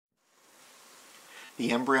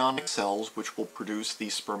The embryonic cells, which will produce the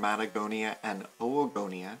spermatogonia and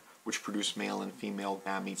oogonia, which produce male and female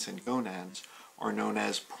gametes and gonads, are known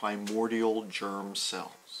as primordial germ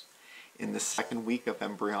cells. In the second week of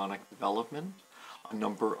embryonic development, a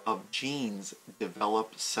number of genes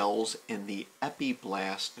develop cells in the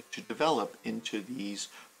epiblast to develop into these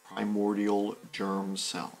primordial germ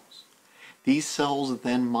cells. These cells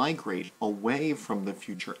then migrate away from the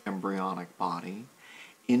future embryonic body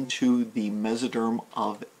into the mesoderm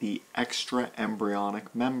of the extraembryonic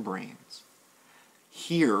membranes.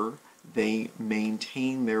 Here, they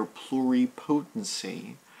maintain their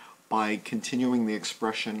pluripotency by continuing the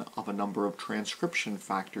expression of a number of transcription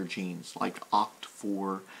factor genes like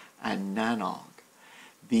OCT4 and NANOG.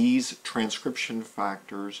 These transcription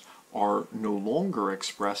factors are no longer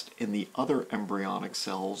expressed in the other embryonic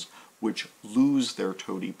cells which lose their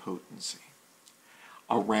totipotency.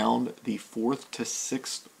 Around the 4th to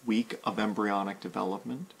 6th week of embryonic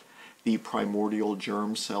development, the primordial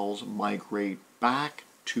germ cells migrate back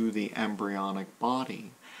to the embryonic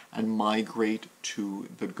body and migrate to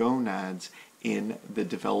the gonads in the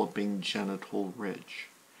developing genital ridge.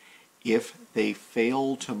 If they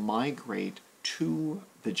fail to migrate to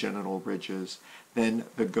the genital ridges, then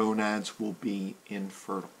the gonads will be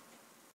infertile.